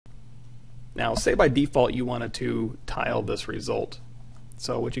Now, say by default you wanted to tile this result.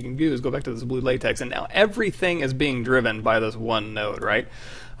 So what you can do is go back to this blue latex, and now everything is being driven by this one node, right?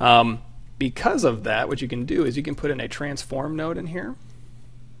 Because of that, what you can do is you can put in a transform node in here,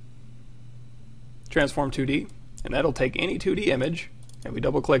 transform 2D, and that'll take any 2D image, and we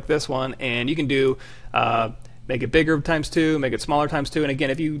double click this one, and you can do make it bigger times 2, make it smaller times 2, and again,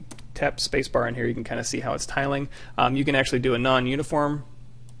 if you tap spacebar in here, you can kind of see how it's tiling. You can actually do a non-uniform.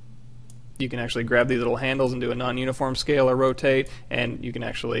 You can actually grab these little handles and do a non-uniform scale or rotate, and you can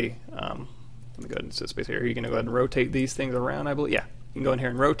actually, let me go ahead and set space here. You can go ahead and rotate these things around, I believe. Yeah, you can go in here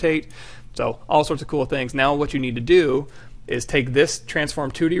and rotate. So all sorts of cool things. Now what you need to do is take this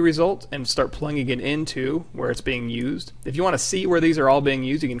transform 2D result and start plugging it into where it's being used. If you want to see where these are all being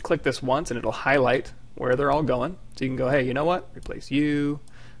used, you can click this once and it'll highlight where they're all going. So you can go, hey, you know what? Replace you,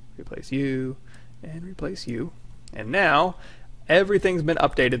 and replace you. And now everything's been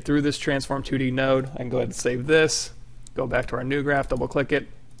updated through this transform 2D node. I can go ahead and save this, go back to our new graph, double click it,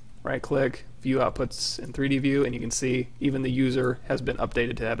 right click, view outputs in 3D view, and you can see even the user has been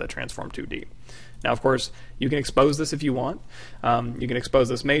updated to have that transform 2D. Now, of course, you can expose this if you want. You can expose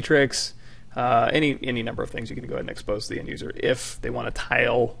this matrix, any number of things. You can go ahead and expose the end user if they want to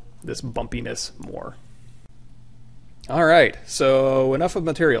tile this bumpiness more. All right, so enough of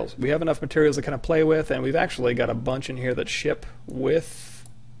materials. We have enough materials to kind of play with, and we've actually got a bunch in here that ship with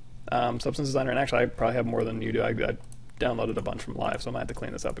Substance Designer. And actually, I probably have more than you do. I downloaded a bunch from live, so I might have to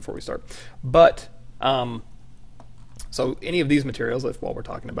clean this up before we start. But so any of these materials, while we're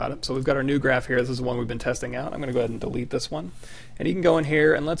talking about it. So we've got our new graph here. This is the one we've been testing out. I'm going to go ahead and delete this one, and you can go in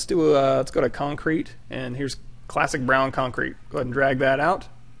here and let's go to concrete, and here's classic brown concrete. Go ahead and drag that out.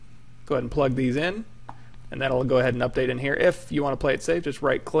 Go ahead and plug these in. And that'll go ahead and update in here. If you want to play it safe, just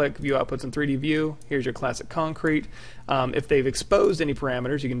right click, view outputs in 3D view. Here's your classic concrete. If they've exposed any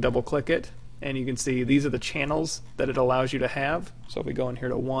parameters, you can double click it, and you can see these are the channels that it allows you to have. So if we go in here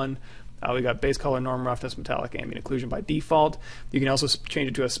to 1, we got base color, norm, roughness, metallic, ambient occlusion by default. You can also change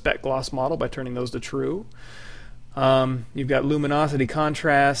it to a spec gloss model by turning those to true. You've got luminosity,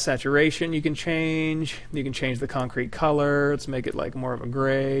 contrast, saturation you can change. You can change the concrete color. Let's make it like more of a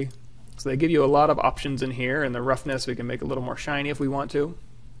gray. So they give you a lot of options in here, and the roughness we can make a little more shiny if we want to.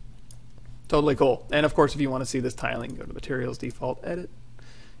 Totally cool. And of course, if you want to see this tiling, go to Materials, Default, Edit,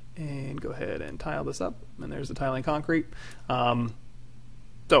 and go ahead and tile this up. And there's the tiling concrete.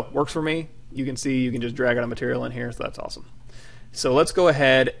 So works for me. You can see you can just drag out a material in here, so that's awesome. So let's go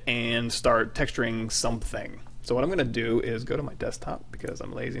ahead and start texturing something. So what I'm going to do is go to my desktop because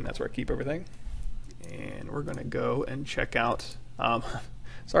I'm lazy and that's where I keep everything. And we're going to go and check out.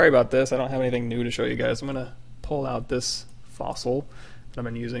 Sorry about this, I don't have anything new to show you guys. I'm going to pull out this fossil that I've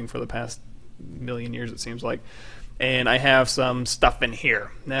been using for the past million years, it seems like. And I have some stuff in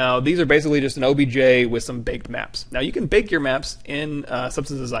here. Now, these are basically just an OBJ with some baked maps. Now, you can bake your maps in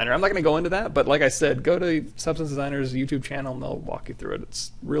Substance Designer. I'm not going to go into that, but like I said, go to Substance Designer's YouTube channel and they'll walk you through it.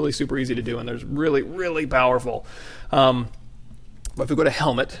 It's really super easy to do, and there's really, really powerful. But if we go to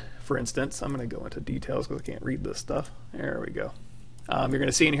Helmet, for instance, I'm going to go into details because I can't read this stuff. There we go. You're going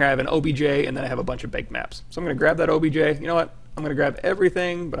to see in here I have an OBJ, and then I have a bunch of baked maps. So I'm going to grab that OBJ. You know what? I'm going to grab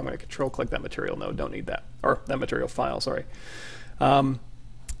everything, but I'm going to control-click that material node. Don't need that. Or that material file, sorry. And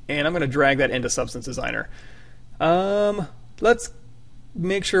I'm going to drag that into Substance Designer. Let's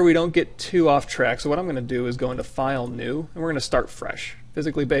make sure we don't get too off track. So what I'm going to do is go into File, New, and we're going to start fresh.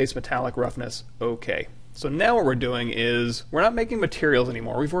 Physically based, metallic, roughness, OK. So now what we're doing is we're not making materials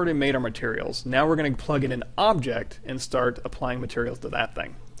anymore. We've already made our materials. Now we're going to plug in an object and start applying materials to that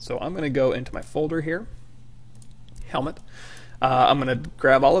thing. So I'm going to go into my folder here, Helmet. I'm going to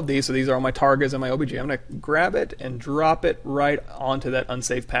grab all of these. So these are all my targets and my OBJ. I'm going to grab it and drop it right onto that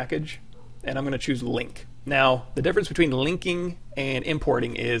unsafe package. And I'm going to choose link. Now, the difference between linking and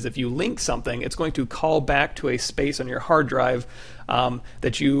importing is if you link something, it's going to call back to a space on your hard drive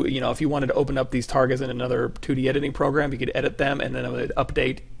that you know, if you wanted to open up these targets in another 2D editing program, you could edit them and then it would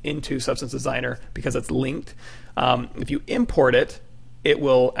update into Substance Designer because it's linked. If you import it, it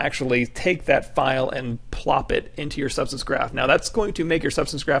will actually take that file and plop it into your Substance Graph. Now, that's going to make your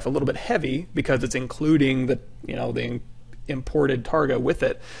Substance Graph a little bit heavy because it's including the, you know, the imported target with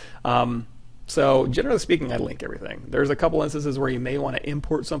it. So generally speaking, I link everything. There's a couple instances where you may want to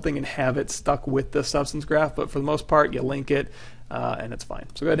import something and have it stuck with the Substance Graph, but for the most part, you link it and it's fine.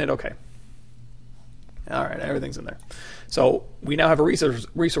 So go ahead and hit OK. All right, everything's in there. So we now have a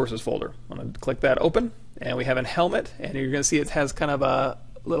resources folder. I'm going to click that open, and we have a helmet, and you're going to see it has kind of a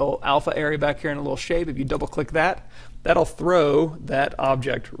little alpha area back here in a little shape. If you double click that, that'll throw that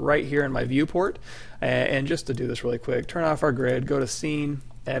object right here in my viewport. And just to do this really quick, turn off our grid, go to Scene,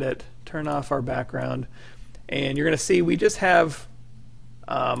 Edit, turn off our background, and you're going to see we just have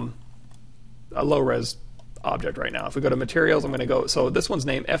a low-res object right now. If we go to materials, I'm going to go, so this one's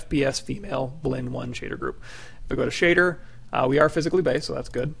named FPS Female Blend 1 Shader Group. If we go to shader, we are physically based, so that's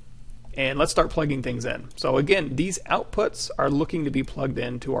good. And let's start plugging things in. So again, these outputs are looking to be plugged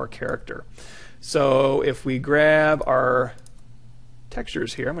into our character. So if we grab our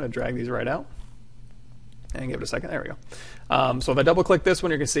textures here, I'm going to drag these right out and give it a second. There we go. So if I double click this one,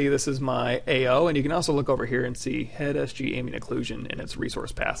 you're going to see this is my AO, and you can also look over here and see head SG ambient occlusion and its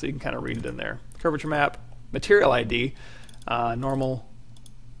resource path, so you can kind of read it in there. Curvature map, material ID, normal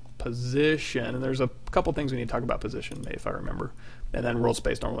position, and there's a couple things we need to talk about position, if I remember, and then world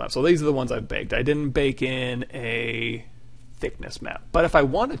space normal map. So these are the ones I've baked. I didn't bake in a thickness map, but if I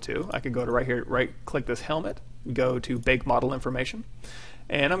wanted to, I could go to right here, right click this helmet, go to bake model information,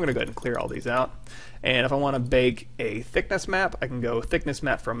 and I'm going to go ahead and clear all these out. And if I want to bake a thickness map, I can go thickness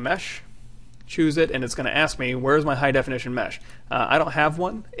map from mesh, choose it, and it's going to ask me where's my high definition mesh. I don't have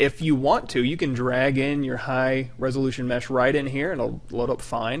one. If you want to, you can drag in your high resolution mesh right in here, and it'll load up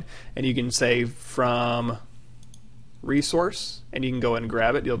fine. And you can say from resource, and you can go and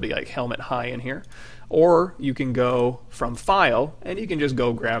grab it. You'll be like helmet high in here. Or you can go from file, and you can just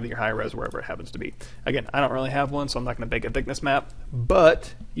go grab your high res wherever it happens to be. Again, I don't really have one, so I'm not going to bake a thickness map,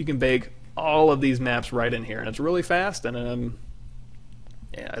 but you can bake all of these maps right in here, and it's really fast, and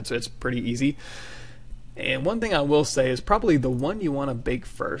yeah, it's pretty easy. And one thing I will say is probably the one you want to bake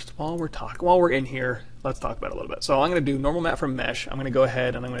first. While we're in here, let's talk about it a little bit. So I'm going to do normal map from mesh. I'm going to go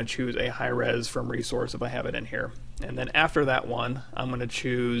ahead and I'm going to choose a high res from resource if I have it in here. And then after that one, I'm going to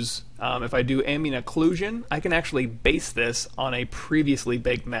choose, if I do ambient occlusion, I can actually base this on a previously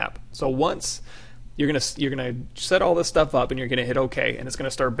baked map. So once you're gonna set all this stuff up and you're gonna hit OK, and it's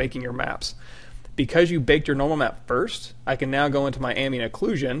gonna start baking your maps. Because you baked your normal map first, I can now go into my ambient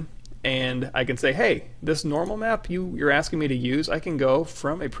occlusion and I can say, hey, this normal map you're asking me to use, I can go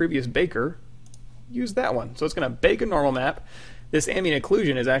from a previous baker, use that one. So it's going to bake a normal map. This ambient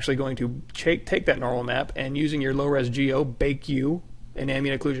occlusion is actually going to take that normal map and using your low-res geo, bake you an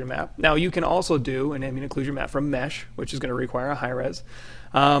ambient occlusion map. Now you can also do an ambient occlusion map from mesh, which is going to require a high-res.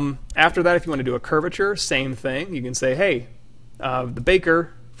 After that, if you want to do a curvature, same thing. You can say, hey, the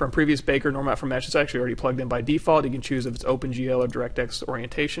baker from previous baker, normal map from mesh, is actually already plugged in by default. You can choose if it's OpenGL or DirectX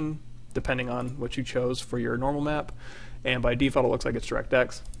orientation, depending on what you chose for your normal map. And by default, it looks like it's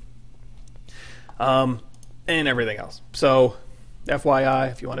DirectX. And everything else. So,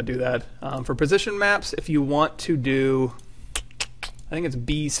 FYI, if you want to do that. For position maps, if you want to do, I think it's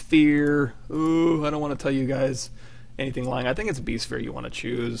B-Sphere. Ooh, I don't want to tell you guys anything lying. I think it's B-Sphere you want to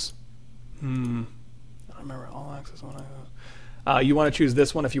choose. I don't remember all access one. You want to choose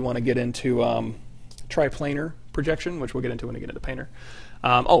this one if you want to get into triplanar projection, which we'll get into when we get into Painter.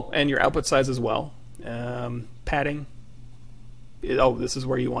 Oh, and your output size as well. Padding. This is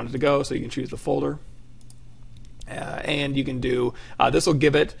where you want it to go, so you can choose the folder. And you can do, this will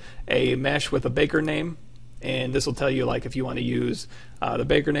give it a mesh with a baker name, and this will tell you like if you want to use the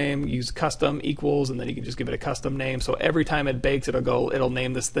baker name, use custom equals, and then you can just give it a custom name. So every time it bakes, it'll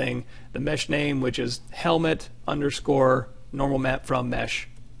name this thing the mesh name, which is helmet _ normal map from mesh.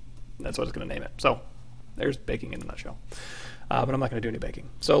 That's what it's going to name it. So there's baking in a nutshell. But I'm not going to do any baking.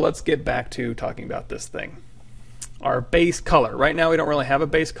 So let's get back to talking about this thing. Our base color. Right now we don't really have a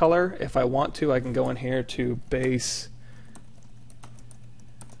base color. If I want to, I can go in here to base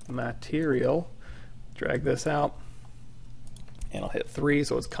material, drag this out, and I'll hit 3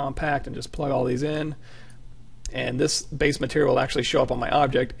 so it's compact and just plug all these in. And this base material will actually show up on my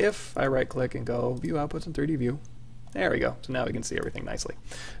object if I right click and go view outputs in 3D view. There we go. So now we can see everything nicely.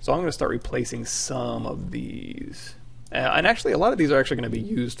 So I'm going to start replacing some of these. And actually, a lot of these are actually going to be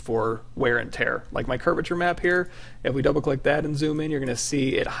used for wear and tear. Like my curvature map here, if we double click that and zoom in, you're going to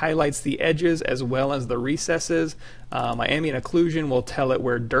see it highlights the edges as well as the recesses. My ambient occlusion will tell it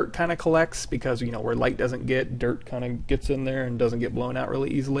where dirt kind of collects, because where light doesn't get, dirt kind of gets in there and doesn't get blown out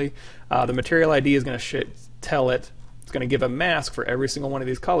really easily. The material ID is going to tell it, it's going to give a mask for every single one of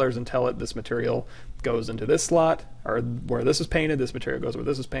these colors and tell it this material goes into this slot, or where this is painted, this material goes where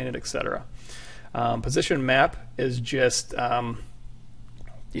this is painted, etc. Position map is just, top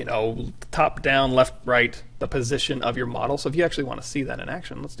down, left, right, the position of your model. So if you actually want to see that in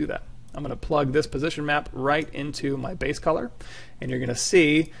action, let's do that. I'm going to plug this position map right into my base color, and you're going to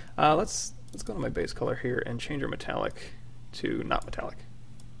see, let's go to my base color here and change our metallic to not metallic.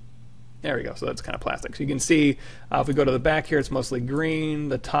 There we go. So that's kind of plastic. So you can see if we go to the back here, it's mostly green.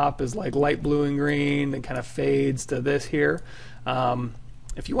 The top is like light blue and green. It kind of fades to this here.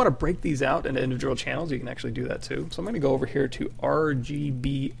 If you want to break these out into individual channels, you can actually do that too. So I'm going to go over here to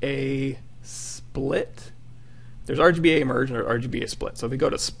RGBA split. There's RGBA merge and there's RGBA split. So if we go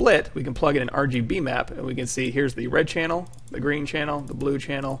to split, we can plug in an RGB map, and we can see here's the red channel, the green channel, the blue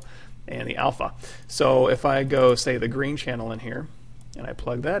channel, and the alpha. So if I go, say, the green channel in here, and I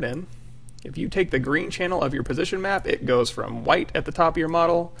plug that in, if you take the green channel of your position map, it goes from white at the top of your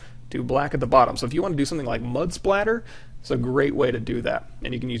model to black at the bottom. So if you want to do something like mud splatter, it's a great way to do that,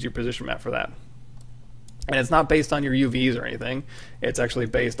 and you can use your position map for that. And it's not based on your UVs or anything. It's actually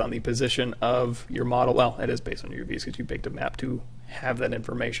based on the position of your model. Well, it is based on your UVs because you baked a map to have that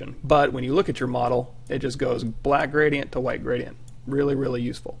information. But when you look at your model, it just goes black gradient to white gradient. Really, really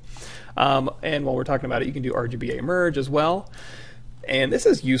useful. And while we're talking about it, you can do RGBA merge as well. And this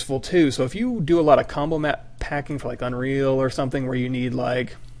is useful too. So if you do a lot of combo map packing for like Unreal or something where you need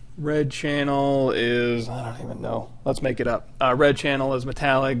like red channel is, I don't even know, let's make it up. Red channel is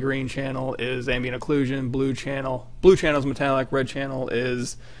metallic, green channel is ambient occlusion, blue channel is metallic, red channel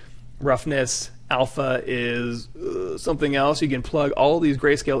is roughness, alpha is something else. You can plug all these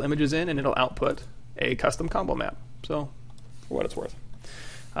grayscale images in and it'll output a custom combo map. So, for what it's worth.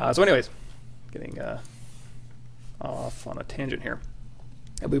 So anyways, getting off on a tangent here.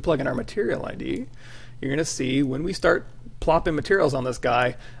 If we plug in our material ID, you're going to see when we start plopping materials on this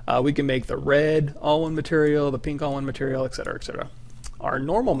guy, we can make the red all-one material, the pink all-one material, etc., etc. Our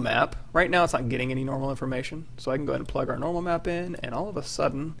normal map, right now it's not getting any normal information, so I can go ahead and plug our normal map in, and all of a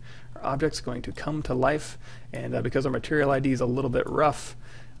sudden our object's going to come to life, and because our material ID is a little bit rough,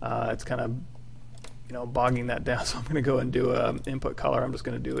 it's kind of bogging that down, so I'm going to go and do an input color. I'm just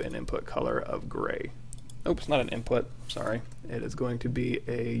going to do an input color of gray. Oops, not an input, sorry. It is going to be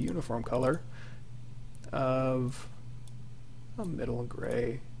a uniform color of a middle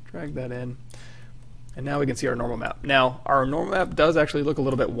gray. Drag that in. And now we can see our normal map. Now, our normal map does actually look a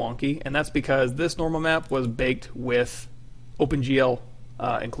little bit wonky, and that's because this normal map was baked with OpenGL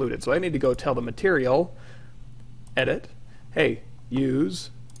included. So I need to go tell the material, edit, hey,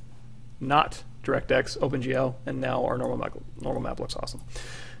 use not DirectX OpenGL, and now our normal map looks awesome.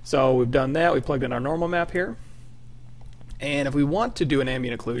 So we've done that. We plugged in our normal map here. And if we want to do an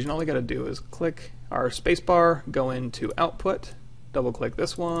ambient occlusion, all we got to do is click our spacebar, go into output, double click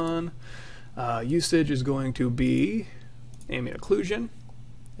this one. Usage is going to be ambient occlusion,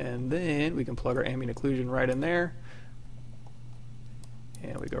 and then we can plug our ambient occlusion right in there.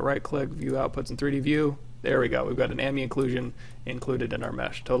 And we go right click, view outputs in 3D view. There we go. We've got an ambient occlusion included in our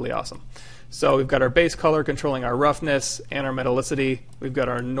mesh. Totally awesome. So we've got our base color controlling our roughness and our metallicity. We've got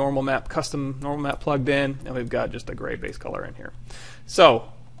our normal map, custom normal map plugged in, and we've got just a gray base color in here.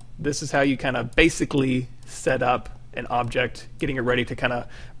 So this is how you kind of basically set up an object, getting it ready to kind of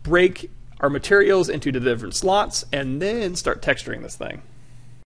break our materials into the different slots and then start texturing this thing.